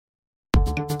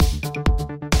Assalamu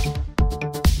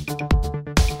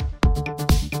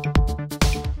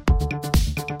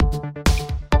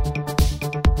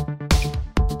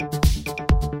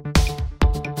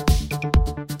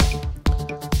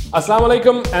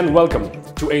alaikum and welcome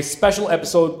to a special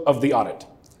episode of The Audit.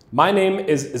 My name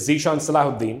is Zeeshan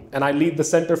Salahuddin and I lead the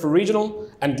Center for Regional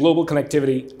and Global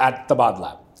Connectivity at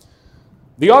Tabadlab.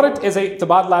 The Audit is a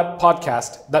Tabadlab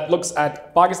podcast that looks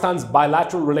at Pakistan's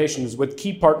bilateral relations with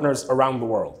key partners around the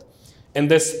world. In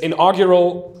this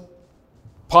inaugural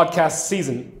podcast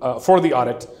season for The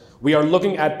Audit, we are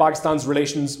looking at Pakistan's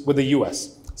relations with the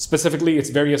US. Specifically, its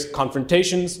various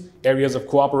confrontations, areas of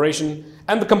cooperation,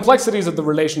 and the complexities of the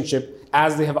relationship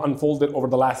as they have unfolded over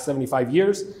the last 75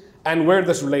 years, and where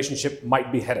this relationship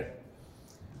might be headed.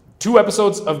 2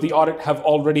 episodes of The Audit have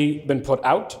already been put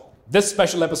out. This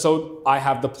special episode, I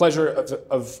have the pleasure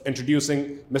of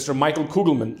introducing Mr. Michael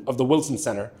Kugelman of the Wilson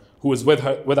Center, who is with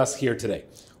us here today.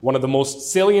 One of the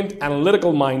most salient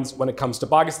analytical minds when it comes to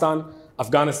Pakistan,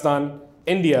 Afghanistan,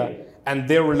 India, and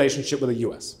their relationship with the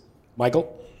US.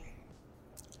 Michael?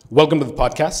 Welcome to the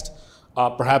podcast.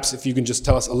 Perhaps if you can just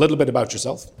tell us a little bit about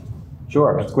yourself.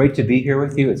 Sure. It's great to be here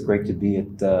with you. It's great to be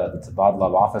at the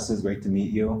Tabadlab offices. Great to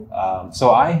meet you.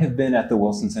 So I have been at the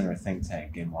Wilson Center think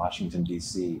tank in Washington,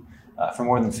 D.C. For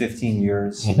more than 15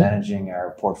 years, managing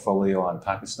our portfolio on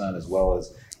Pakistan as well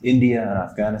as India and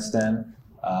Afghanistan.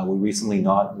 We recently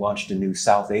launched a new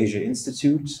South Asia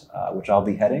Institute, which I'll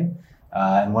be heading.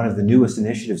 And one of the newest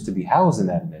initiatives to be housed in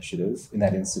that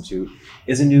institute,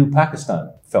 is a new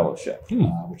Pakistan fellowship,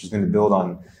 which is going to build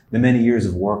on the many years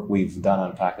of work we've done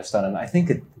on Pakistan. And I think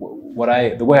the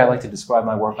way I like to describe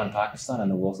my work on Pakistan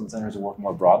and the Wilson Center's work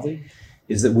more broadly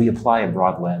is that we apply a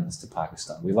broad lens to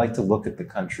Pakistan. We like to look at the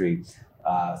country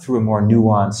through a more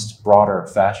nuanced, broader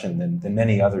fashion than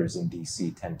many others in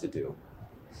DC tend to do.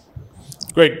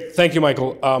 Great. Thank you,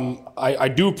 Michael. I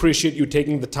do appreciate you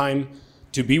taking the time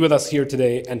to be with us here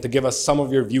today and to give us some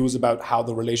of your views about how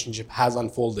the relationship has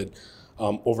unfolded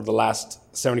over the last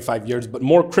 75 years, but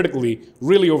more critically,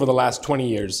 really over the last 20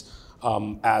 years,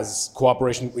 as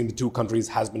cooperation between the two countries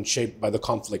has been shaped by the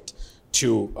conflict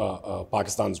to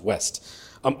Pakistan's west.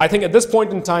 I think at this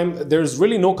point in time, there's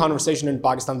really no conversation in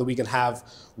Pakistan that we can have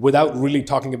without really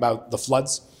talking about the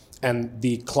floods and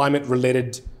the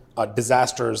climate-related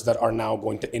disasters that are now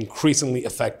going to increasingly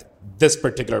affect this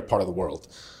particular part of the world.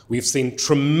 We've seen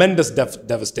tremendous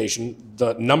devastation.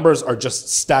 The numbers are just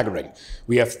staggering.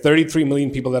 We have 33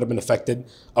 million people that have been affected,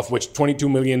 of which 22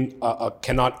 million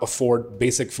cannot afford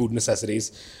basic food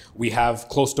necessities. We have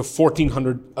close to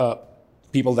 1,400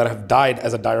 people that have died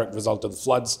as a direct result of the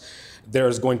floods. There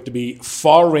is going to be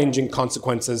far-ranging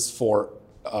consequences for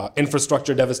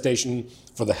infrastructure devastation,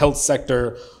 for the health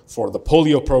sector, for the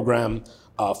polio program,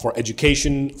 for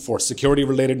education, for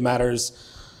security-related matters.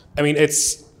 I mean,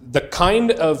 it's the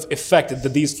kind of effect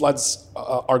that these floods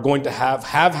are going to have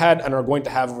had and are going to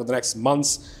have over the next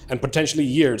months and potentially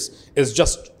years is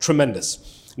just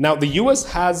tremendous. Now, the US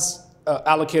has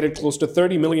allocated close to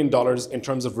 $30 million in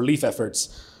terms of relief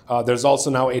efforts. There's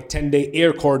also now a 10-day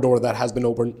air corridor that has been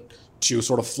opened to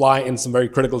sort of fly in some very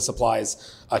critical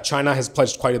supplies. China has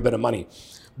pledged quite a bit of money.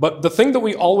 But the thing that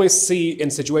we always see in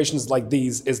situations like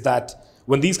these is that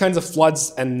when these kinds of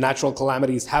floods and natural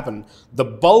calamities happen, the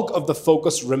bulk of the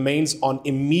focus remains on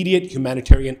immediate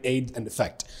humanitarian aid and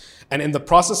effect. And in the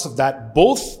process of that,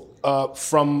 both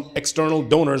from external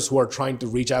donors who are trying to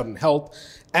reach out and help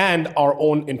and our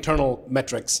own internal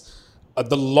metrics,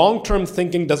 the long-term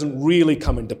thinking doesn't really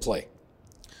come into play.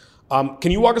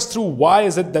 Can you walk us through why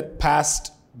is it that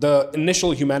past the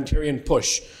initial humanitarian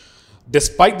push,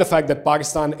 despite the fact that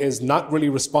Pakistan is not really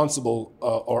responsible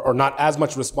or not as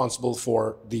much responsible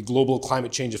for the global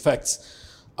climate change effects,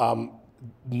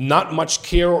 not much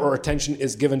care or attention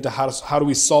is given to how do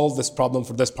we solve this problem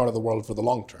for this part of the world for the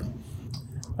long term?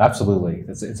 Absolutely.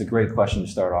 It's a great question to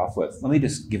start off with. Let me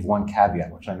just give one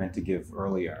caveat, which I meant to give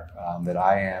earlier, that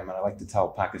I am, and I like to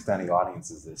tell Pakistani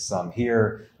audiences this, I'm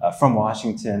here from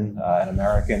Washington, an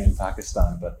American in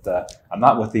Pakistan, but I'm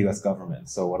not with the US government.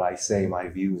 So what I say, my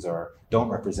views don't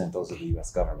represent those of the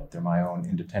US government. They're my own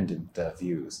independent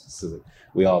views, so that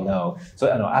we all know. So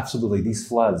no, absolutely, these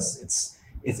floods,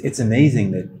 it's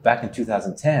amazing that back in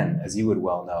 2010, as you would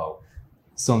well know,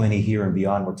 so many here and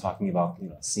beyond were talking about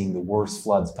seeing the worst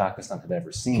floods Pakistan had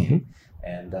ever seen,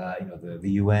 and the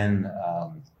UN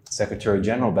Secretary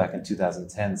General back in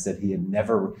 2010 said the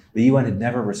UN had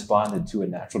never responded to a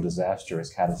natural disaster as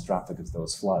catastrophic as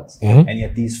those floods, and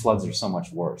yet these floods are so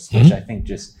much worse, which I think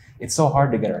it's so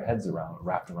hard to get our heads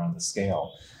wrapped around the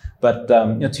scale. But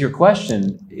to your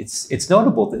question, it's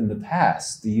notable that in the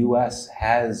past the U.S.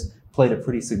 has played a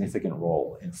pretty significant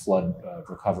role in flood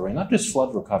recovery, not just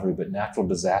flood recovery, but natural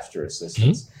disaster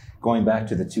assistance. Going back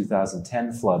to the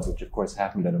 2010 floods, which of course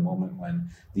happened at a moment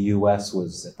when the US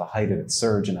was at the height of its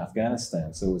surge in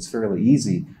Afghanistan. So it was fairly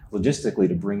easy logistically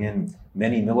to bring in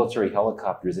many military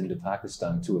helicopters into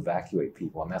Pakistan to evacuate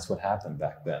people. And that's what happened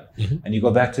back then. And you go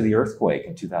back to the earthquake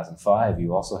in 2005,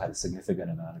 you also had a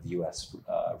significant amount of US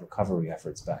recovery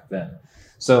efforts back then.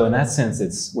 So in that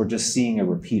sense, we're just seeing a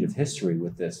repeat of history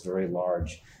with this very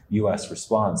large US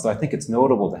response. So I think it's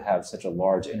notable to have such a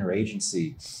large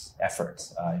interagency effort.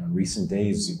 In recent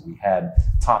days, we had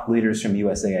top leaders from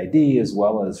USAID as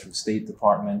well as from State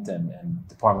Department and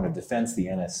Department of Defense, the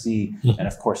NSC, and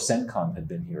of course CENTCOM had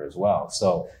been here as well.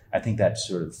 So I think that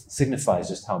sort of signifies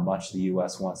just how much the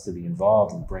US wants to be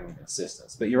involved in bringing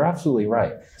assistance. But you're absolutely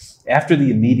right. After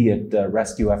the immediate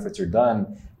rescue efforts are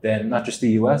done, then not just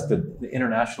the US, but the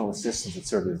international assistance, it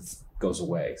sort of goes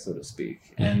away, so to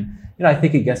speak. And I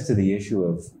think it gets to the issue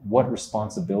of what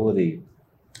responsibility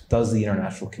does the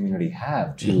international community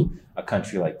have to a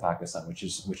country like Pakistan, which,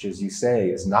 as you say,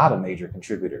 is not a major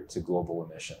contributor to global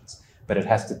emissions, but it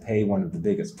has to pay one of the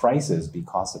biggest prices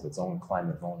because of its own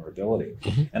climate vulnerability.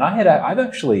 And I've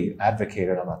actually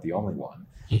advocated, I'm not the only one,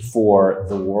 for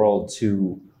the world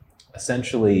to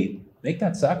essentially make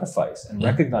that sacrifice and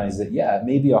recognize that, yeah, it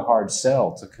may be a hard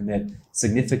sell to commit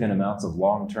significant amounts of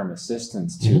long-term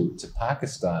assistance to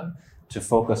Pakistan to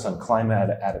focus on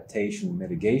climate adaptation and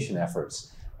mitigation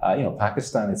efforts.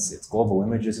 Pakistan, its global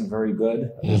image isn't very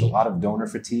good. There's a lot of donor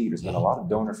fatigue. There's been a lot of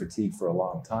donor fatigue for a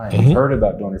long time. We've heard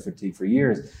about donor fatigue for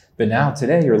years, but now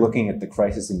today you're looking at the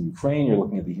crisis in Ukraine, you're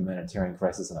looking at the humanitarian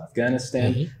crisis in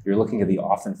Afghanistan, you're looking at the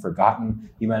often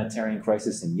forgotten humanitarian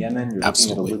crisis in Yemen, you're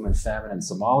looking at the looming famine in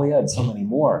Somalia, and so many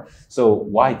more. So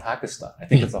why Pakistan? I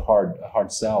think it's a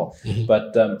hard sell,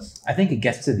 but I think it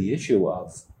gets to the issue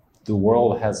of the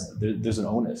world there's an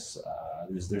onus.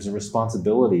 There's a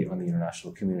responsibility on the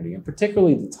international community, and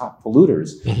particularly the top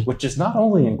polluters, which does not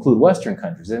only include Western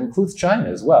countries, it includes China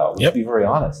as well. Let's be very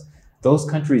honest. Those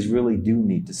countries really do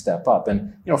need to step up.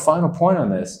 And final point on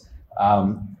this,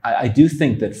 I do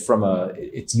think that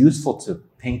it's useful to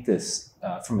paint this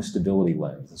from a stability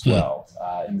lens as well,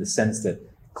 in the sense that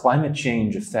climate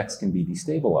change effects can be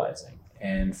destabilizing.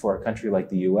 And for a country like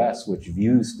the US, which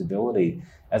views stability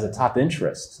as a top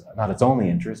interest, not its only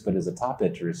interest, but as a top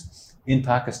interest in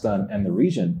Pakistan and the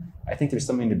region, I think there's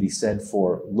something to be said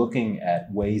for looking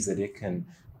at ways that it can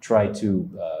try to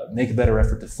make a better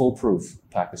effort to foolproof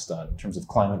Pakistan in terms of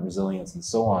climate resilience and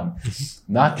so on,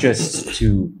 not just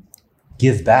to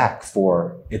give back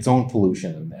for its own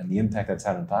pollution and the impact that's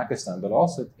had in Pakistan, but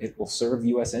also it will serve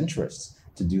US interests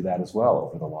to do that as well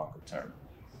over the longer term.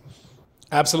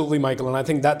 Absolutely, Michael. And I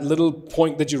think that little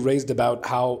point that you raised about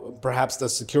how perhaps the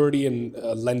security and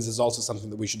lens is also something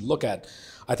that we should look at.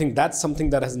 I think that's something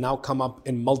that has now come up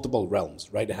in multiple realms,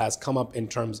 right? It has come up in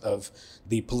terms of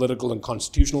the political and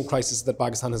constitutional crisis that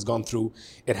Pakistan has gone through.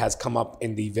 It has come up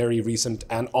in the very recent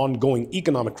and ongoing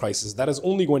economic crisis that is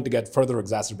only going to get further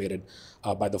exacerbated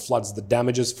by the floods, the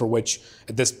damages for which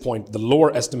at this point, the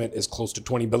lower estimate is close to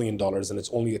 $20 billion, and it's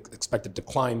only expected to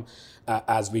climb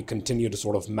as we continue to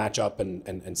sort of match up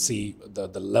and see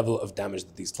the level of damage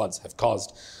that these floods have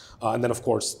caused. And then, of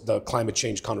course, the climate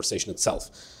change conversation itself.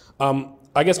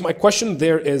 I guess my question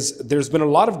there is, there's been a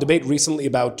lot of debate recently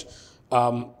about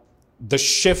the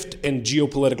shift in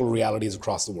geopolitical realities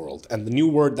across the world. And the new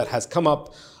word that has come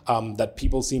up that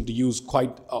people seem to use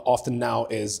quite often now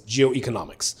is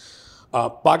geoeconomics.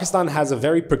 Pakistan has a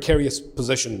very precarious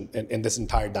position in this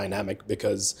entire dynamic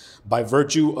because by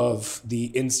virtue of the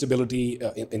instability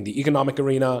in the economic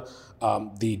arena,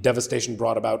 the devastation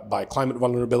brought about by climate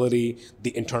vulnerability,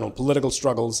 the internal political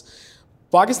struggles,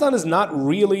 Pakistan is not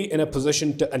really in a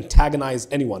position to antagonize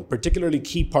anyone, particularly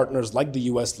key partners like the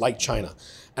US, like China.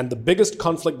 And the biggest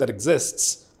conflict that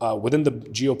exists within the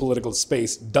geopolitical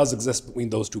space does exist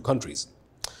between those two countries.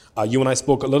 You and I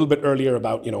spoke a little bit earlier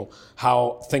about,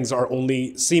 how things are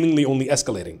seemingly only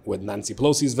escalating with Nancy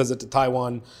Pelosi's visit to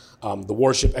Taiwan, the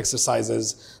warship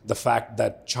exercises, the fact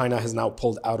that China has now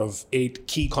pulled out of 8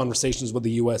 key conversations with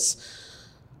the US.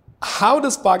 How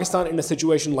does Pakistan, in a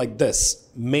situation like this,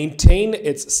 maintain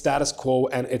its status quo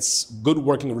and its good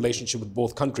working relationship with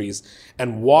both countries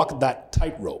and walk that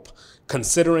tightrope,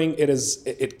 considering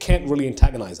it can't really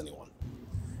antagonize anyone?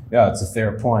 Yeah, it's a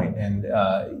fair point. And,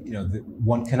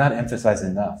 one cannot emphasize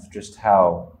enough just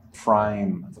how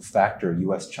prime factor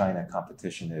U.S.-China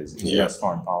competition is in U.S.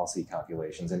 foreign policy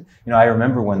calculations. And I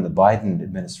remember when the Biden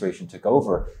administration took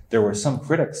over, there were some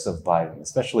critics of Biden,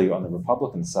 especially on the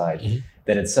Republican side,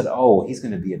 that had said, "Oh, he's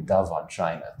going to be a dove on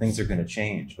China. Things are going to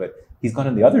change." But he's gone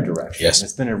in the other direction. Yes. And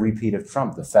it's been a repeat of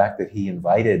Trump. The fact that he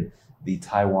invited the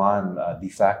Taiwan de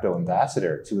facto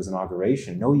ambassador to his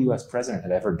inauguration, no U.S. president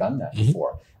had ever done that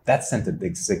before. That sent a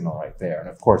big signal right there. And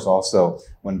of course, also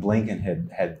when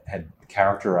Blinken had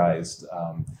characterized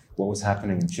what was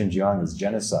happening in Xinjiang as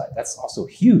genocide, that's also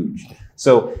huge.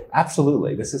 So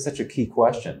absolutely, this is such a key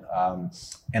question.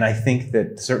 And I think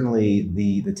that certainly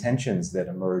the tensions that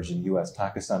emerged in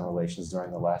U.S.-Pakistan relations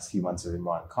during the last few months of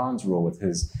Imran Khan's rule with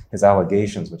his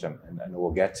allegations, which I know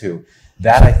we'll get to,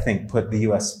 that I think put the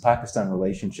U.S.-Pakistan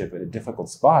relationship at a difficult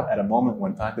spot at a moment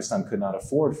when Pakistan could not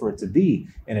afford for it to be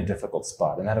in a difficult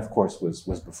spot. And that, of course, was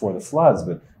before the floods,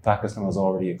 but Pakistan was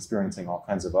already experiencing all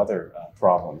kinds of other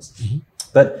problems.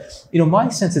 But, my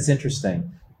sense, it's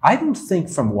interesting. I don't think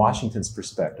from Washington's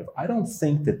perspective, I don't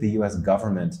think that the U.S.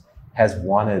 government has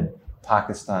wanted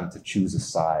Pakistan to choose a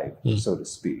side, so to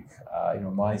speak.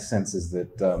 My sense is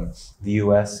that the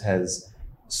U.S. has,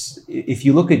 if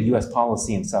you look at U.S.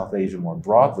 policy in South Asia more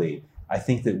broadly, I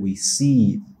think that we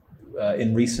see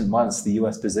in recent months the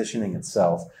U.S. positioning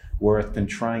itself where it's been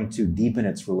trying to deepen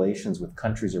its relations with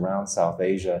countries around South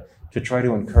Asia to try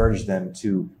to encourage them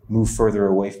to move further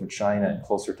away from China and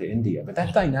closer to India. But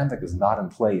that dynamic is not in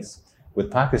place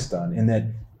with Pakistan, in that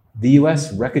the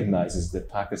U.S. recognizes that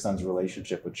Pakistan's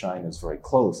relationship with China is very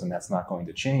close, and that's not going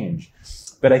to change.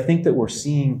 But I think that we're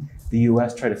seeing the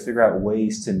U.S. try to figure out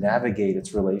ways to navigate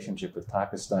its relationship with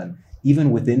Pakistan,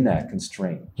 even within that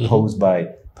constraint posed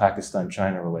by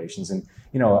Pakistan-China relations. And,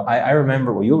 I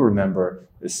remember, well, you'll remember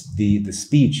the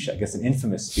speech, I guess an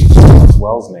infamous speech that Alice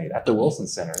Wells made at the Wilson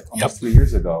Center almost 3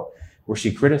 years ago, where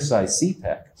she criticized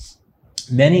CPEC.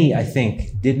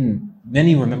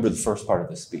 Many remember the first part of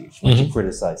the speech when she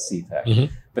criticized CPEC.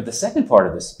 But the second part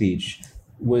of the speech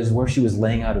was where she was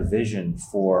laying out a vision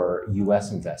for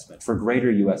U.S. investment, for greater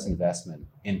U.S. investment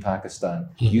in Pakistan,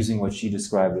 using what she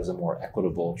described as a more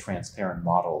equitable, transparent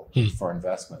model for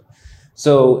investment.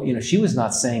 So, she was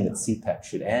not saying that CPEC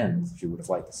should end. She would have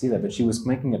liked to see that, but she was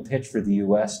making a pitch for the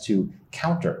U.S. to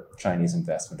counter Chinese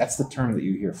investment. That's the term that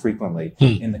you hear frequently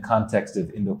in the context of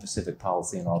Indo-Pacific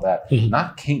policy and all that.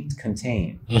 Not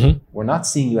contain. We're not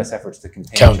seeing U.S. efforts to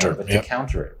contain China, but to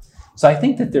counter it. So I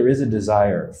think that there is a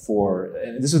desire for,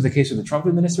 and this was the case with the Trump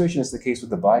administration, it's the case with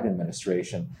the Biden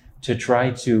administration, to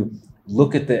try to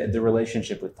look at the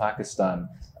relationship with Pakistan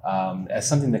as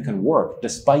something that can work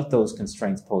despite those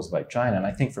constraints posed by China. And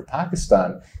I think for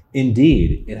Pakistan,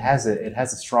 indeed, it has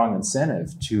a strong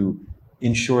incentive to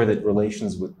ensure that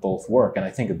relations with both work. And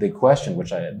I think a big question,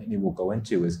 which maybe we'll go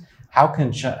into, is how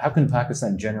can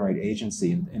Pakistan generate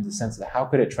agency in the sense that how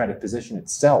could it try to position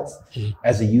itself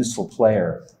as a useful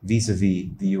player vis-a-vis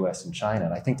the U.S. and China?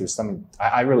 And I think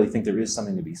I really think there is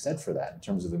something to be said for that in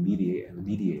terms of a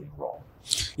mediating role.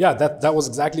 Yeah, that was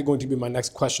exactly going to be my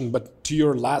next question. But to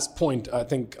your last point, I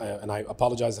think, and I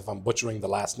apologize if I'm butchering the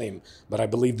last name, but I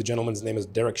believe the gentleman's name is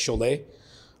Derek Chollet,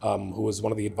 who was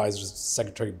one of the advisors to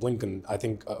Secretary Blinken. I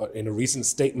think in a recent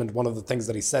statement, one of the things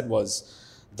that he said was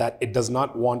that it does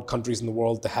not want countries in the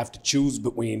world to have to choose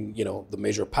between, the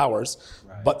major powers,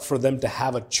 but for them to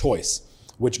have a choice,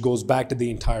 which goes back to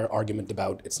the entire argument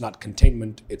about it's not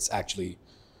containment, it's actually...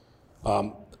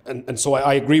 And so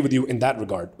I agree with you in that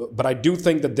regard. But I do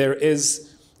think that there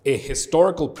is a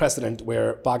historical precedent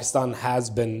where Pakistan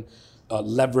has been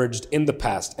leveraged in the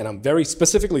past. And I'm very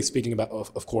specifically speaking about,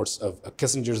 of course, of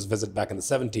Kissinger's visit back in the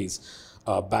 70s,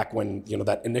 back when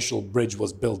that initial bridge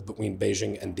was built between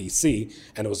Beijing and DC,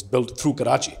 and it was built through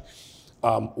Karachi.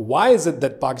 Why is it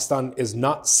that Pakistan is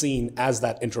not seen as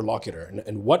that interlocutor?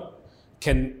 And what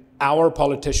can our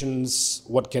politicians,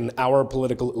 what can our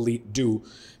political elite do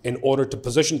in order to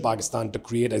position Pakistan to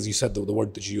create, as you said, the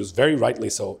word that you used very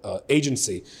rightly so,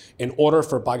 agency, in order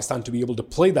for Pakistan to be able to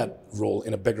play that role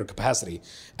in a bigger capacity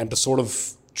and to sort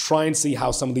of try and see how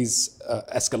some of these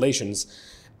escalations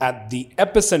at the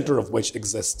epicenter of which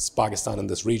exists Pakistan in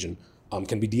this region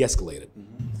can be de-escalated?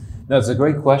 No, it's a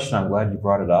great question. I'm glad you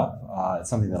brought it up. It's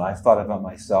something that I've thought about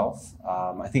myself.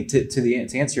 I think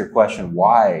to answer your question,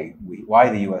 why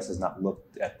the U.S. has not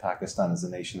looked at Pakistan as a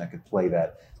nation that could play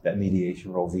that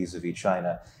mediation role vis-a-vis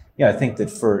China. Yeah, I think that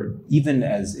for even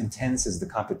as intense as the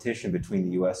competition between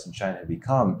the U.S. and China had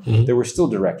become, there were still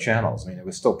direct channels. I mean, it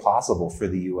was still possible for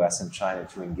the U.S. and China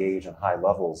to engage on high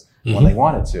levels when they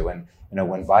wanted to. And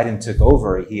when Biden took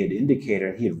over, he had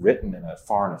indicated, he had written in a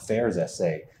foreign affairs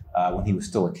essay when he was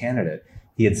still a candidate,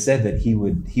 he had said that he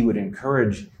would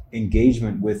encourage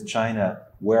engagement with China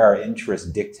where our interests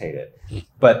dictate it.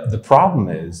 But the problem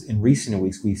is, in recent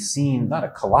weeks, we've seen not a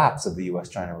collapse of the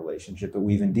US-China relationship, but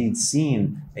we've indeed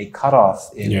seen a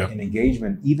cutoff in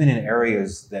engagement, even in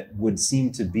areas that would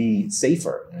seem to be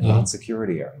safer in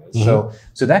non-security areas.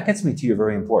 So that gets me to your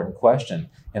very important question.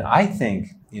 And I think,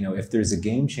 if there's a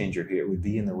game changer here, it would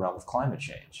be in the realm of climate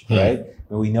change, right?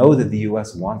 We know that the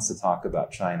US wants to talk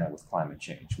about China with climate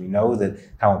change. We know that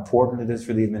how important it is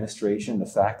for the administration, the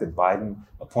fact that Biden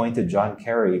appointed John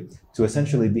Kerry to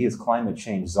essentially be his climate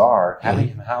change czar, having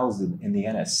him housed in the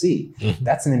NSC.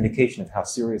 That's an indication of how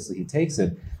seriously he takes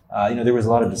it. There was a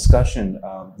lot of discussion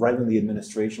right when the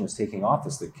administration was taking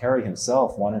office that Kerry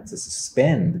himself wanted to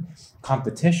suspend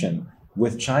competition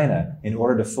with China in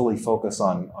order to fully focus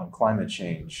on climate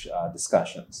change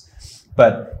discussions.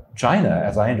 But China,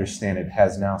 as I understand it,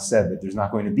 has now said that there's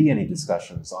not going to be any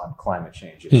discussions on climate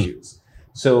change issues.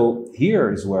 So here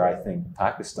is where I think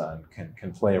Pakistan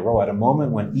can play a role at a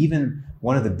moment when even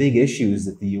one of the big issues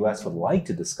that the US would like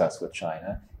to discuss with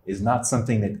China is not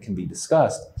something that can be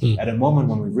discussed. At a moment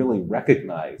when we really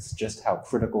recognize just how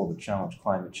critical the challenge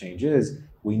climate change is,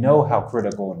 we know how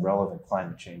critical and relevant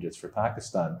climate change is for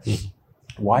Pakistan.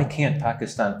 Why can't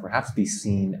Pakistan perhaps be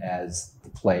seen as the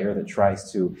player that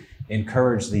tries to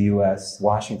encourage the US,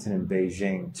 Washington, and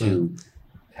Beijing to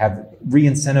have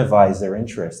re-incentivize their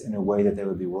interest in a way that they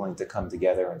would be willing to come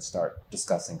together and start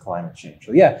discussing climate change?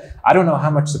 So I don't know how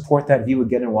much support that view would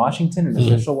get in Washington, in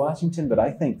official Washington, but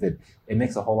I think that it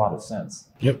makes a whole lot of sense.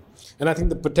 Yep. And I think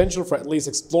the potential for at least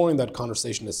exploring that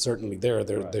conversation is certainly there.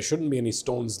 There shouldn't be any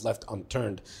stones left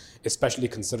unturned, especially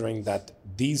considering that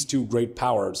these two great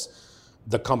powers,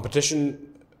 the competition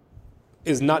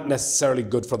is not necessarily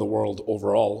good for the world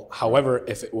overall. However,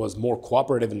 if it was more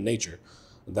cooperative in nature,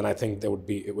 then I think it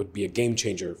would be a game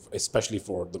changer, especially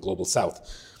for the global South.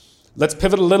 Let's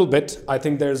pivot a little bit. I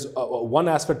think there's one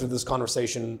aspect of this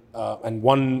conversation and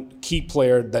one key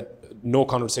player that no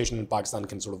conversation in Pakistan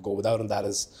can sort of go without, and that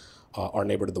is our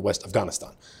neighbor to the west,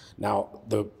 Afghanistan. Now,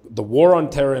 the war on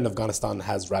terror in Afghanistan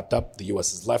has wrapped up. The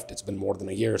US has left. It's been more than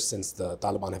a year since the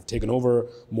Taliban have taken over,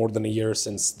 more than a year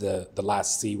since the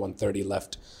last C-130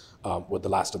 left with the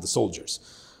last of the soldiers.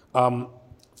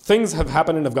 Things have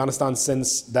happened in Afghanistan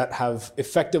since that have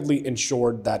effectively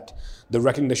ensured that the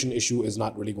recognition issue is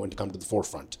not really going to come to the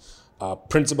forefront.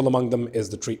 Principal among them is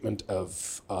the treatment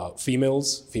of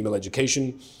females, female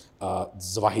education.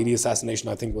 Zawahiri assassination,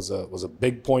 I think, was a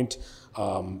big point,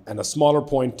 and a smaller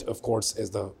point, of course, is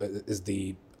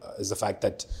the fact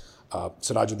that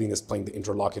Salahuddin is playing the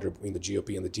interlocutor between the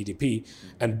GOP and the TDP,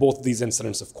 and both of these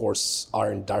incidents, of course,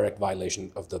 are in direct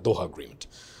violation of the Doha Agreement.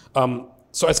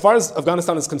 So as far as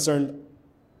Afghanistan is concerned,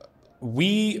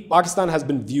 Pakistan has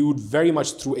been viewed very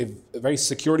much through a very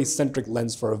security-centric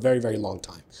lens for a very, very long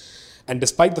time. And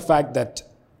despite the fact that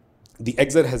the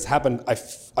exit has happened, I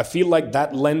feel like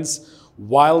that lens,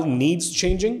 while needs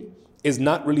changing, is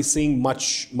not really seeing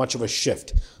much of a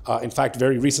shift. In fact,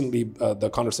 very recently, the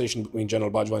conversation between General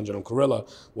Bajwa and General Kurilla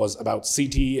was about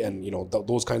CT and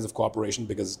those kinds of cooperation,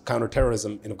 because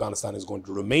counterterrorism in Afghanistan is going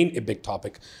to remain a big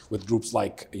topic with groups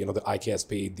like the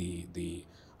IKSP, the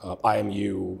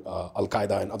IMU,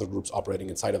 Al-Qaeda, and other groups operating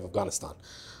inside of Afghanistan.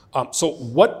 So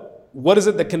what is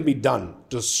it that can be done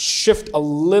to shift a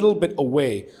little bit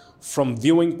away from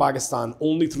viewing Pakistan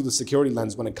only through the security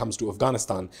lens when it comes to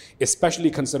Afghanistan, especially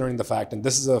considering the fact, and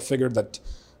this is a figure that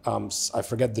I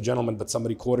forget the gentleman, but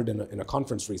somebody quoted in a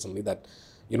conference recently, that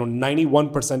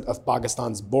 91% of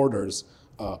Pakistan's borders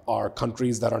are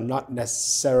countries that are not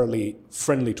necessarily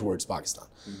friendly towards Pakistan.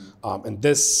 And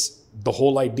the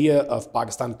whole idea of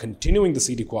Pakistan continuing the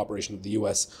CT cooperation with the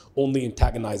US only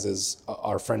antagonizes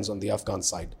our friends on the Afghan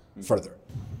side further.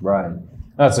 Right.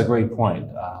 That's a great point.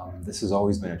 This has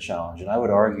always been a challenge. And I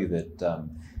would argue that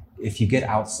if you get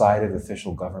outside of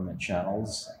official government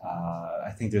channels,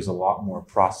 I think there's a lot more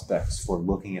prospects for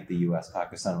looking at the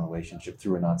US-Pakistan relationship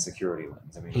through a non-security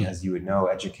lens. I mean, as you would know,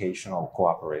 educational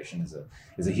cooperation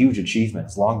is a huge achievement.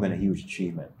 It's long been a huge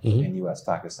achievement in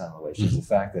US-Pakistan relations. The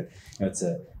fact that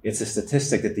it's a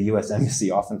statistic that the US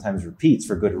Embassy oftentimes repeats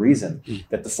for good reason,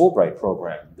 that the Fulbright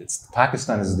program,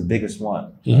 Pakistan is the biggest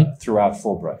one throughout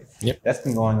Fulbright. That's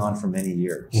been going on for many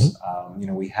years.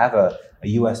 We have a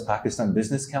US-Pakistan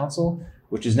Business Council,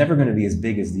 which is never going to be as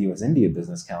big as the US-India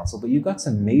Business Council, but you've got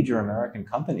some major American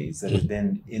companies that have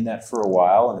been in that for a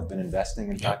while and have been investing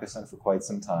in Pakistan for quite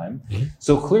some time.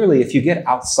 So clearly, if you get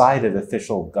outside of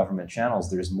official government channels,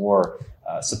 there's more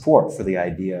support for the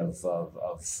idea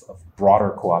of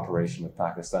broader cooperation with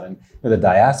Pakistan. And the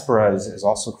diaspora is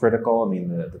also critical. I mean,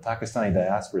 the Pakistani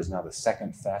diaspora is now the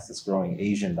second fastest growing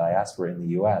Asian diaspora in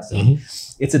the US. And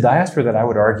it's a diaspora that I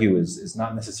would argue is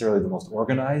not necessarily the most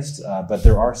organized, but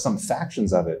there are some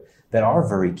factions of it that are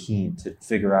very keen to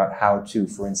figure out how to,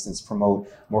 for instance, promote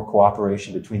more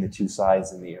cooperation between the two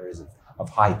sides in the areas of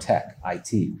high tech,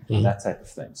 IT, that type of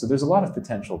thing. So there's a lot of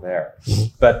potential there.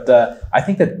 But I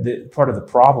think that part of the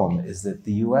problem is that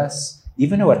the US,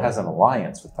 even though it has an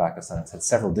alliance with Pakistan, it's had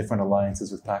several different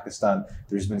alliances with Pakistan.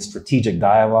 There's been strategic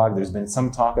dialogue. There's been some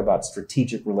talk about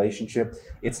strategic relationship.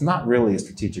 It's not really a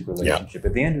strategic relationship.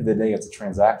 At the end of the day, it's a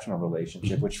transactional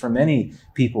relationship, which for many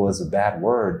people is a bad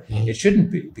word. It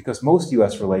shouldn't be, because most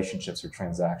US relationships are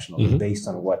transactional, based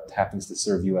on what happens to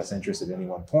serve US interests at any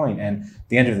one point. And at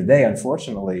the end of the day,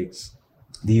 unfortunately,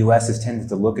 the US has tended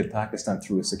to look at Pakistan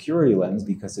through a security lens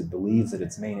because it believes that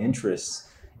its main interests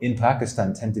in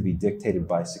Pakistan tend to be dictated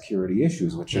by security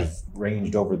issues, which have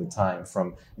ranged over the time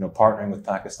from partnering with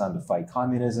Pakistan to fight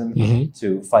communism,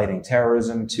 to fighting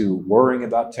terrorism, to worrying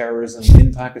about terrorism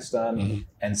in Pakistan,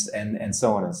 and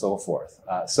so on and so forth.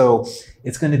 So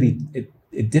it's going to be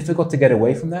difficult to get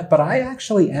away from that, but I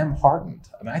actually am heartened.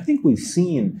 I mean, I think we've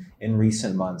seen in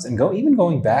recent months, and even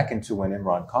going back into when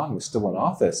Imran Khan was still in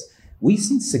office, we've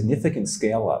seen significant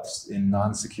scale-ups in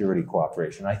non-security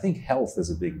cooperation. I think health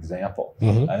is a big example. I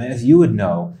mean, as you would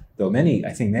know, though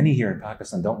I think many here in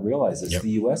Pakistan don't realize this, the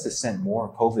US has sent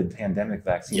more COVID pandemic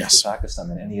vaccines to Pakistan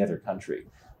than any other country.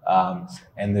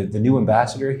 And the new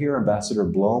ambassador here, Ambassador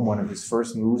Blom, one of his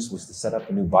first moves was to set up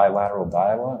a new bilateral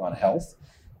dialogue on health.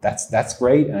 That's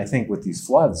great. And I think with these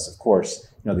floods, of course,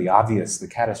 the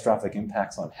catastrophic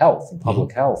impacts on health and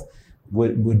public health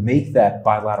would make that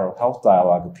bilateral health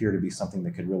dialogue appear to be something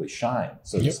that could really shine,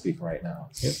 so to speak, right now.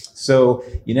 So,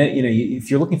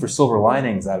 if you're looking for silver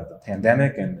linings out of the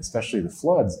pandemic and especially the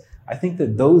floods, I think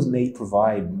that those may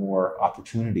provide more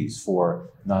opportunities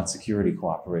for non-security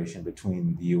cooperation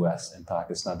between the US and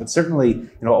Pakistan. But certainly,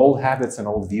 old habits and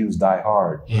old views die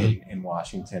hard in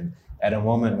Washington at a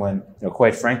moment when,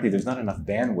 quite frankly, there's not enough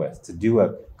bandwidth to do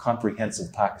a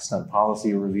comprehensive Pakistan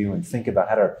policy review and think about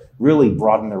how to really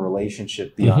broaden the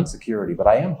relationship beyond security. But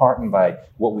I am heartened by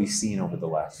what we've seen over the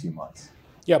last few months.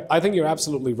 Yeah, I think you're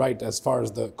absolutely right as far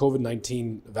as the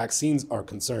COVID-19 vaccines are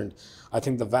concerned. I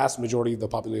think the vast majority of the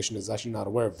population is actually not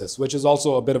aware of this, which is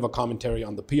also a bit of a commentary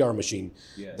on the PR machine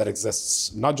that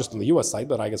exists, not just on the US side,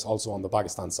 but I guess also on the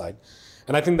Pakistan side.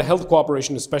 And I think the health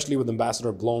cooperation, especially with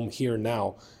Ambassador Blom here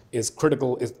now, is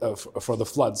critical for the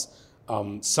floods.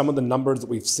 Some of the numbers that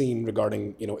we've seen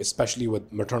regarding, especially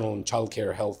with maternal and child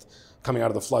care health coming out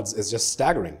of the floods is just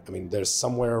staggering. I mean, there's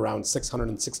somewhere around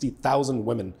 660,000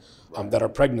 women that are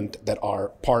pregnant that are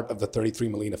part of the 33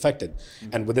 million affected.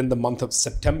 And within the month of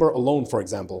September alone, for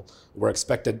example, we're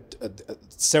expected,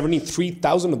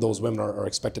 73,000 of those women are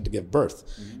expected to give birth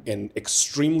in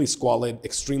extremely squalid,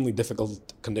 extremely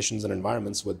difficult conditions and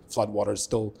environments with floodwaters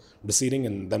still receding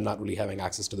and them not really having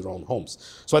access to their own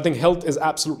homes. So I think health is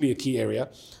absolutely a key area.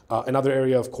 Another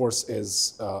area, of course,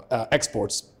 is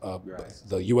exports.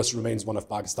 The U.S. remains one of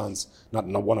Pakistan's, not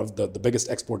one of the biggest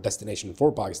export destination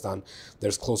for Pakistan.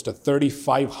 There's close to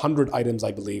 3,500 items,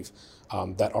 I believe,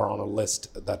 that are on a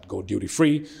list that go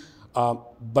duty-free.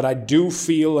 But I do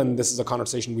feel, and this is a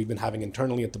conversation we've been having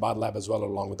internally at Tabadlab as well,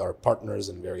 along with our partners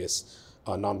and various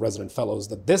non-resident fellows,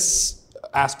 that this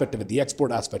aspect of it, the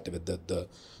export aspect of it, the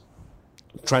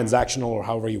transactional or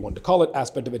however you want to call it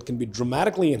aspect of it can be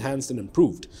dramatically enhanced and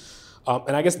improved.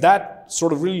 And I guess that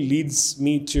sort of really leads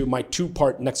me to my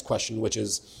two-part next question, which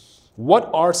is, what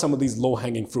are some of these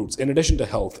low-hanging fruits, in addition to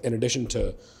health, in addition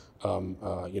to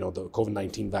the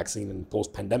COVID-19 vaccine and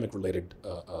post-pandemic related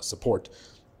support,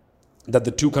 that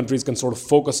the two countries can sort of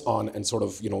focus on and sort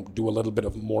of, do a little bit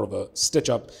of more of a stitch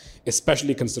up,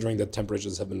 especially considering that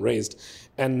temperatures have been raised.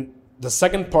 And the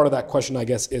second part of that question, I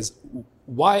guess, is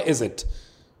why is it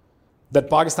that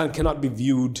Pakistan cannot be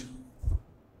viewed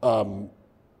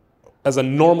as a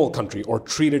normal country or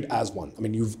treated as one? I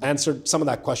mean, you've answered some of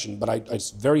that question, but I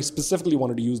just very specifically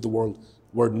wanted to use the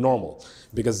word normal,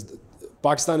 because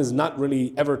Pakistan is not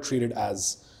really ever treated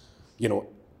as,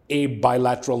 a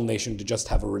bilateral nation to just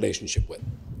have a relationship with.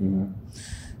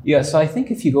 Yeah, so I think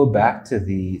if you go back to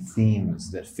the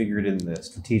themes that figured in the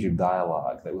strategic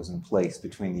dialogue that was in place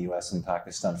between the US and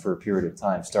Pakistan for a period of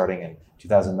time, starting in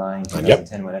 2009,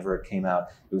 2010, whenever it came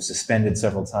out, it was suspended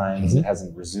several times. It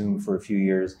hasn't resumed for a few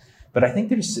years. But I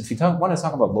think if you want to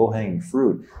talk about low-hanging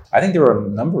fruit, I think there are a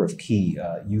number of key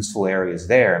useful areas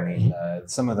there. I mean,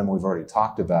 some of them we've already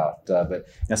talked about, but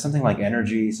something like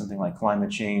energy, something like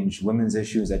climate change, women's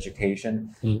issues,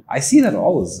 education, I see that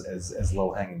all as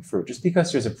low-hanging fruit, just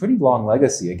because there's a pretty long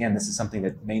legacy. Again, this is something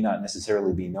that may not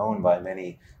necessarily be known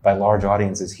by large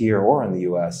audiences here or in the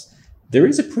U.S. There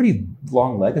is a pretty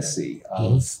long legacy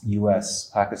of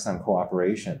U.S.-Pakistan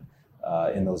cooperation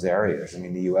in those areas. I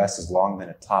mean, the U.S. has long been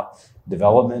a top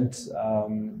development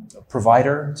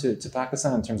provider to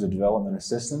Pakistan in terms of development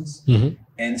assistance.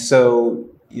 And so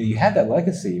you have that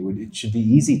legacy. It should be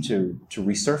easy to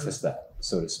resurface that,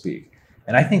 so to speak.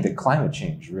 And I think that climate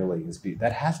change really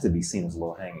that has to be seen as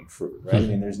low-hanging fruit, right? I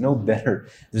mean, there's no better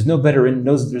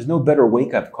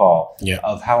wake-up call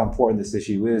of how important this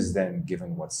issue is than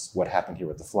given what happened here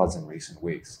with the floods in recent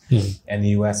weeks. And the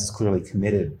U.S. is clearly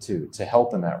committed to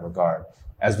help in that regard.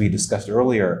 As we discussed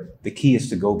earlier, the key is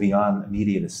to go beyond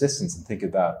immediate assistance and think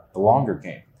about the longer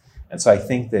game. And so I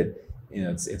think that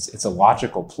it's a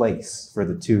logical place for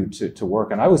the two to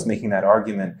work. And I was making that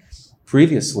argument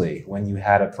previously, when you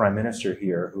had a prime minister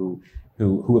here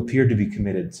who appeared to be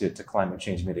committed to climate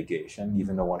change mitigation,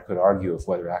 even though one could argue of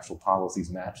whether actual policies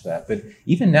match that. But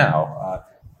even now,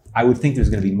 I would think there's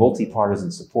going to be multi-partisan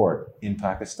support in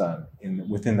Pakistan,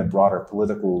 within the broader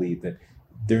political elite, that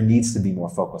there needs to be more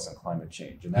focus on climate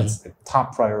change. And that's a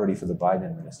top priority for the Biden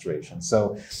administration.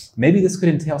 So maybe this could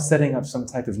entail setting up some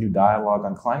type of new dialogue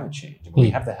on climate change. We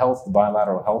have the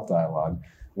bilateral health dialogue.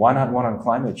 Why not one on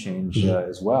climate change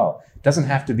as well? It doesn't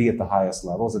have to be at the highest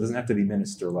levels. It doesn't have to be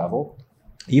minister level.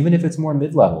 Even if it's more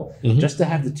mid-level, just to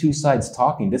have the two sides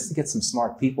talking, just to get some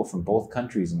smart people from both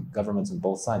countries and governments on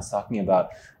both sides talking about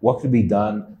what could be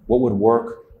done, what would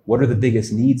work, what are the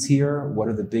biggest needs here, what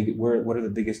are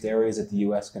the biggest areas that the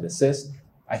U.S. can assist.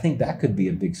 I think that could be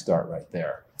a big start right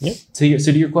there. So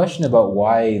to your question about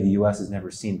why the U.S. has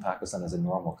never seen Pakistan as a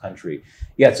normal country,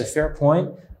 it's a fair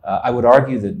point. I would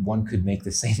argue that one could make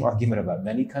the same argument about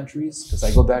many countries, because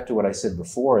I go back to what I said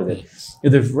before, that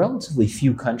there's relatively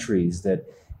few countries that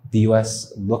the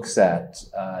U.S. looks at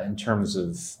in terms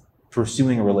of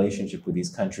pursuing a relationship with these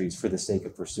countries for the sake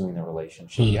of pursuing the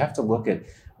relationship. You have to look at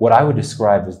what I would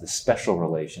describe as the special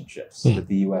relationships that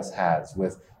the U.S. has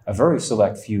with a very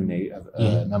select few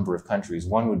number of countries.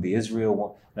 One would be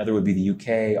Israel, another would be the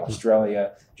UK,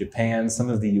 Australia, Japan, some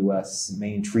of the U.S.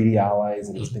 main treaty allies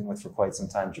that it's been with for quite some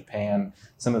time, Japan,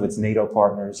 some of its NATO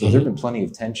partners. So there have been plenty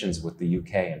of tensions with the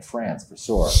UK and France, for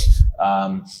sure.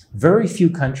 Very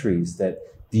few countries that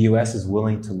the U.S. is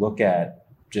willing to look at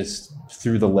just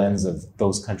through the lens of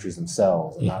those countries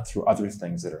themselves and not through other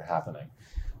things that are happening.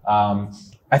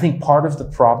 I think part of the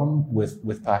problem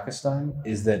with Pakistan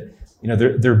is that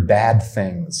there are bad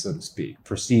things, so to speak,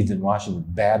 perceived in Washington,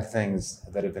 bad things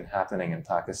that have been happening in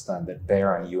Pakistan that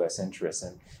bear on U.S. interests.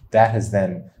 And that has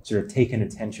then sort of taken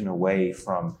attention away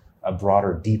from a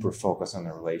broader, deeper focus on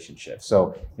the relationship.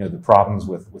 So, the problems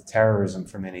with terrorism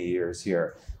for many years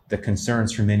here, the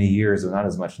concerns for many years, though not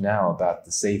as much now, about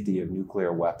the safety of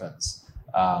nuclear weapons.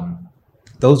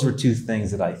 Those were two things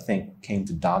that I think came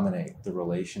to dominate the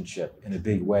relationship in a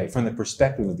big way from the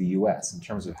perspective of the U.S. in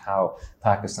terms of how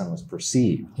Pakistan was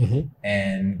perceived.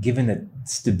 And given that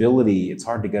stability, it's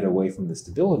hard to get away from the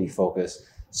stability focus,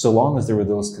 so long as there were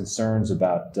those concerns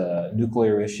about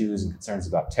nuclear issues and concerns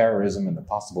about terrorism and the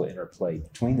possible interplay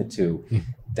between the two,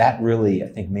 that really, I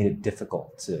think, made it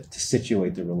difficult to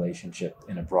situate the relationship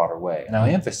in a broader way. And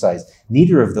I emphasize,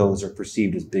 neither of those are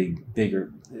perceived as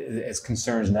bigger as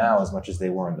concerns now as much as they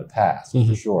were in the past,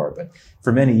 for sure. But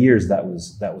for many years, that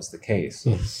was the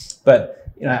case. But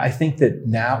I think that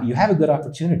now you have a good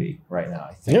opportunity right now,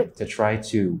 I think, to try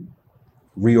to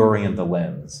reorient the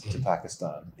lens to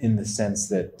Pakistan in the sense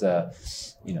that,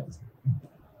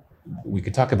 we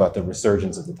could talk about the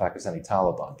resurgence of the Pakistani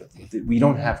Taliban, but we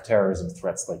don't have terrorism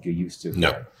threats like you used to.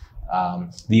 No.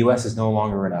 The U.S. is no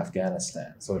longer in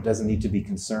Afghanistan, so it doesn't need to be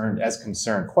quite as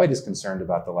concerned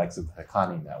about the likes of the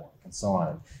Haqqani network and so on,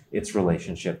 and its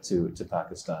relationship to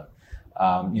Pakistan.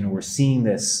 We're seeing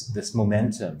this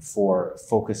momentum for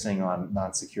focusing on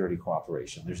non-security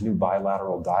cooperation. There's new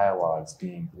bilateral dialogues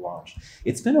being launched.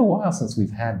 It's been a while since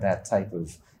we've had that type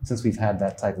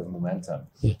of momentum.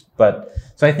 But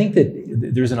so I think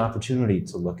that there's an opportunity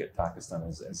to look at Pakistan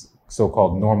as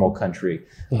so-called normal country.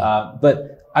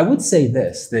 But I would say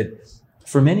this, that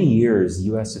for many years,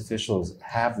 U.S. officials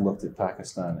have looked at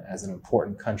Pakistan as an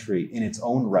important country in its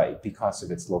own right because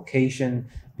of its location,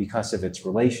 because of its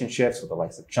relationships with the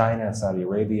likes of China, Saudi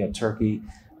Arabia, Turkey.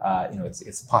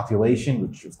 its population,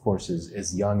 which of course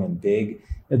is young and big.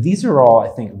 These are all, I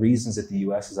think, reasons that the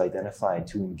U.S. has identified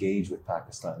to engage with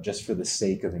Pakistan, just for the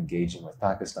sake of engaging with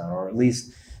Pakistan, or at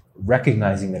least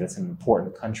recognizing that it's an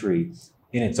important country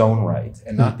in its own right,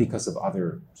 and not because of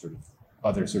other sort of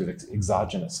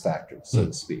exogenous factors, so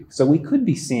to speak. So we could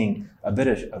be seeing a bit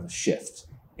of a shift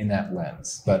in that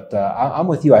lens. But I'm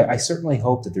with you. I certainly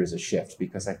hope that there's a shift,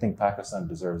 because I think Pakistan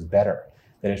deserves better.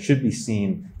 That it should be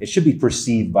seen, it should be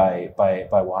perceived by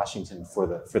Washington for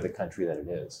the country that it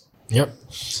is. Yep.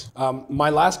 My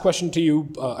last question to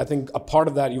you, I think a part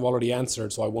of that you've already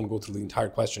answered, so I won't go through the entire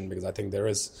question, because I think there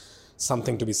is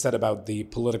something to be said about the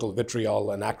political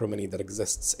vitriol and acrimony that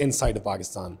exists inside of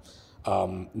Pakistan,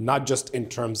 not just in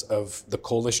terms of the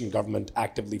coalition government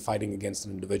actively fighting against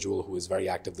an individual who is very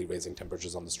actively raising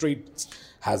temperatures on the street,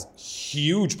 has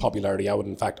huge popularity. I would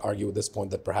in fact argue at this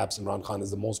point that perhaps Imran Khan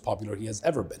is the most popular he has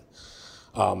ever been.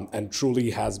 And truly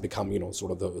has become,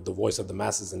 sort of the voice of the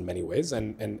masses in many ways,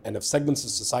 and of segments of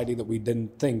society that we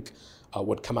didn't think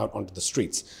would come out onto the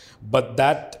streets. But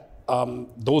that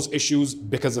those issues,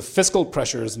 because of fiscal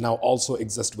pressures, now also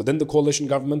exist within the coalition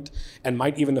government and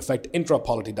might even affect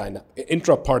intra-party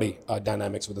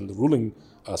dynamics within the ruling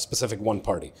specific one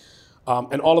party.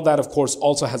 And all of that, of course,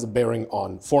 also has a bearing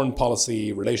on foreign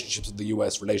policy, relationships with the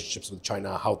US, relationships with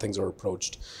China, how things are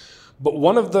approached. But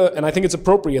and I think it's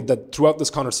appropriate that throughout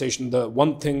this conversation, the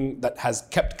one thing that has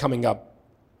kept coming up,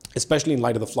 especially in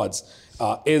light of the floods,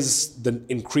 is the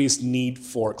increased need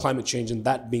for climate change, and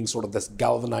that being sort of this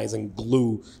galvanizing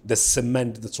glue, this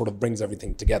cement that sort of brings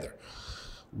everything together.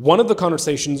 One of the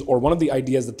conversations, or one of the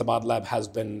ideas that Tabadlab has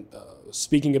been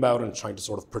speaking about and trying to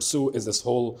sort of pursue, is this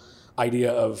whole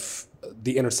idea of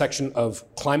the intersection of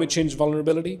climate change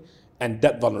vulnerability and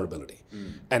debt vulnerability,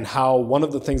 and how one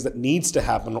of the things that needs to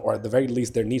happen, or at the very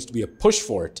least there needs to be a push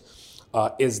for it,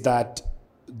 is that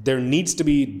there needs to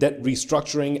be debt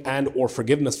restructuring and or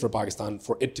forgiveness for Pakistan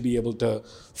for it to be able to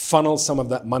funnel some of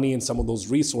that money and some of those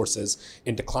resources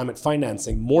into climate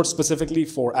financing, more specifically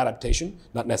for adaptation,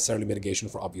 not necessarily mitigation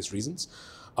for obvious reasons.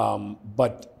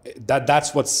 But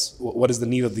that's what is the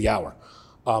need of the hour.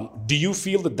 Do you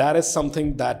feel that is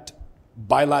something that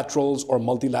bilaterals or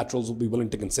multilaterals will be willing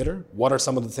to consider? What are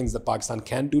some of the things that Pakistan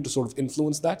can do to sort of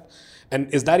influence that?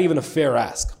 And is that even a fair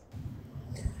ask?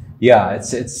 Yeah, it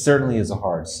certainly is a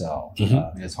hard sell.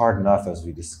 It's hard enough, as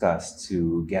we discussed,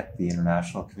 to get the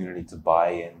international community to buy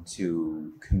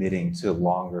into committing to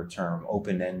longer-term,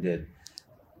 open-ended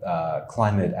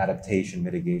climate adaptation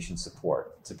mitigation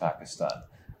support to Pakistan,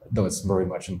 though it's very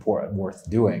much worth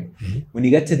doing. When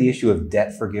you get to the issue of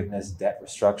debt forgiveness, debt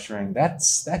restructuring,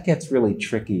 that gets really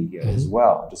tricky as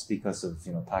well, just because of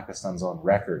Pakistan's own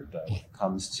record when it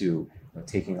comes to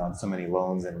taking on so many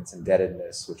loans and its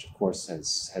indebtedness, which of course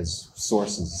has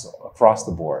sources across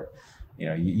the board.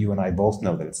 You and I both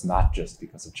know that it's not just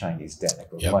because of Chinese debt.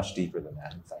 It goes much deeper than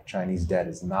that. In fact, Chinese debt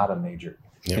is not a major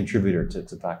contributor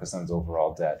to Pakistan's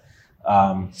overall debt.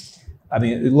 I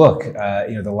mean, look,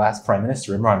 the last prime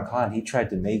minister, Imran Khan, he tried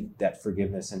to make debt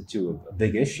forgiveness into a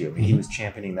big issue. I mean, he was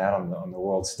championing that on the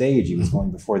world stage. He was going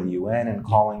before the UN and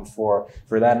calling for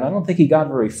that. And I don't think he got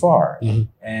very far.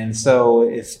 And so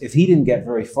if he didn't get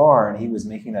very far and he was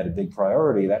making that a big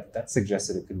priority, that suggests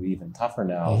that it could be even tougher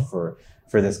now for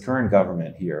this current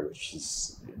government here, which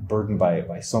is burdened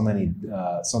by so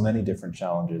many different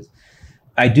challenges.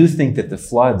 I do think that the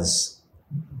floods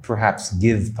perhaps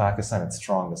give Pakistan its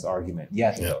strongest argument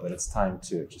yet, though, that it's time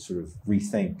to sort of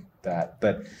rethink that.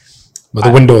 But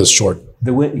the window is short.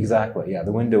 Exactly, yeah,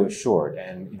 the window is short,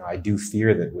 and I do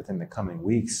fear that within the coming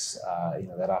weeks,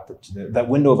 that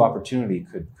window of opportunity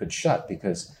could shut,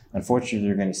 because unfortunately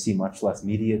you're going to see much less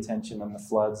media attention on the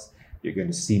floods. You're going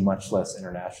to see much less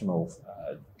international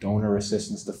donor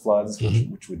assistance to floods,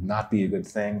 which would not be a good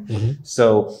thing.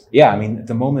 So, yeah, I mean,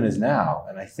 the moment is now.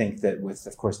 And I think that with,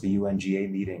 of course, the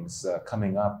UNGA meetings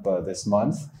coming up this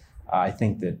month, I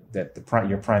think that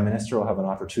your prime minister will have an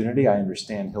opportunity. I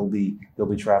understand he'll be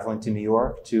traveling to New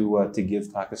York to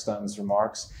give Pakistan's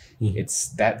remarks.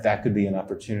 That could be an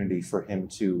opportunity for him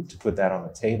to put that on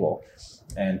the table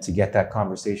and to get that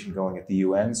conversation going at the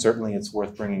UN. Certainly, it's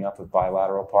worth bringing up with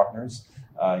bilateral partners,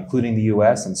 including the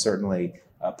US, and certainly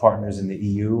partners in the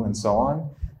EU and so on.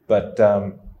 But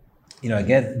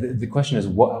again, the question is,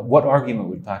 what argument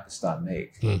would Pakistan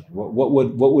make?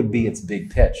 What would be its big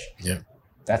pitch? Yeah,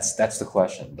 that's the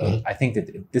question. But I think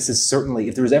that this is certainly,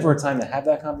 if there was ever a time to have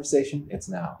that conversation, it's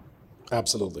now.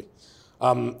 Absolutely,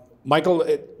 Michael.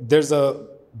 There's a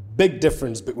big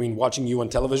difference between watching you on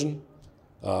television,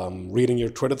 reading your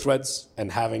Twitter threads,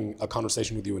 and having a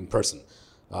conversation with you in person.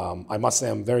 I must say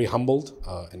I'm very humbled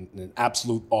and in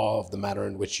absolute awe of the manner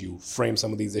in which you frame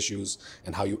some of these issues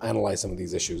and how you analyze some of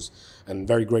these issues, and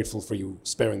very grateful for you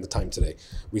sparing the time today.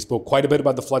 We spoke quite a bit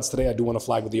about the floods today. I do want to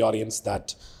flag with the audience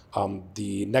that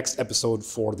the next episode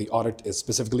for the audit is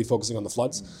specifically focusing on the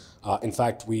floods. In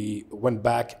fact, we went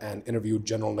back and interviewed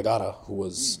General Nagara, who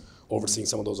was overseeing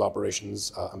some of those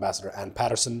operations, Ambassador Ann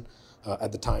Patterson,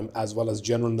 at the time, as well as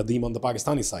General Nadeem on the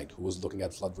Pakistani side, who was looking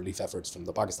at flood relief efforts from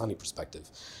the Pakistani perspective.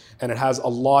 And it has a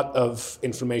lot of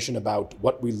information about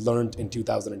what we learned in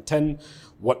 2010,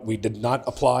 what we did not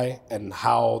apply, and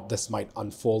how this might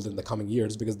unfold in the coming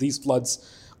years, because these floods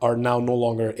are now no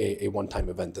longer a one-time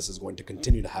event. This is going to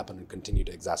continue to happen and continue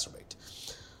to exacerbate.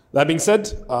 That being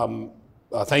said,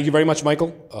 thank you very much,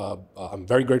 Michael. I'm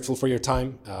very grateful for your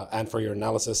time and for your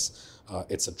analysis.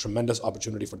 It's a tremendous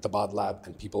opportunity for Tabadlab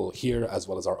and people here, as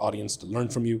well as our audience, to learn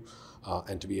from you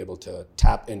and to be able to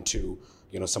tap into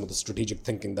some of the strategic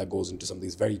thinking that goes into some of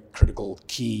these very critical,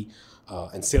 key,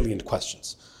 and salient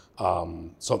questions.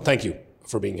 So thank you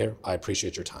for being here. I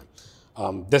appreciate your time.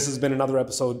 This has been another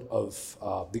episode of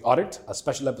The Audit, a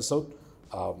special episode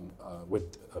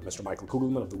with Mr. Michael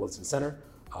Kugelman of the Wilson Center.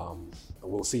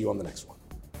 We'll see you on the next one.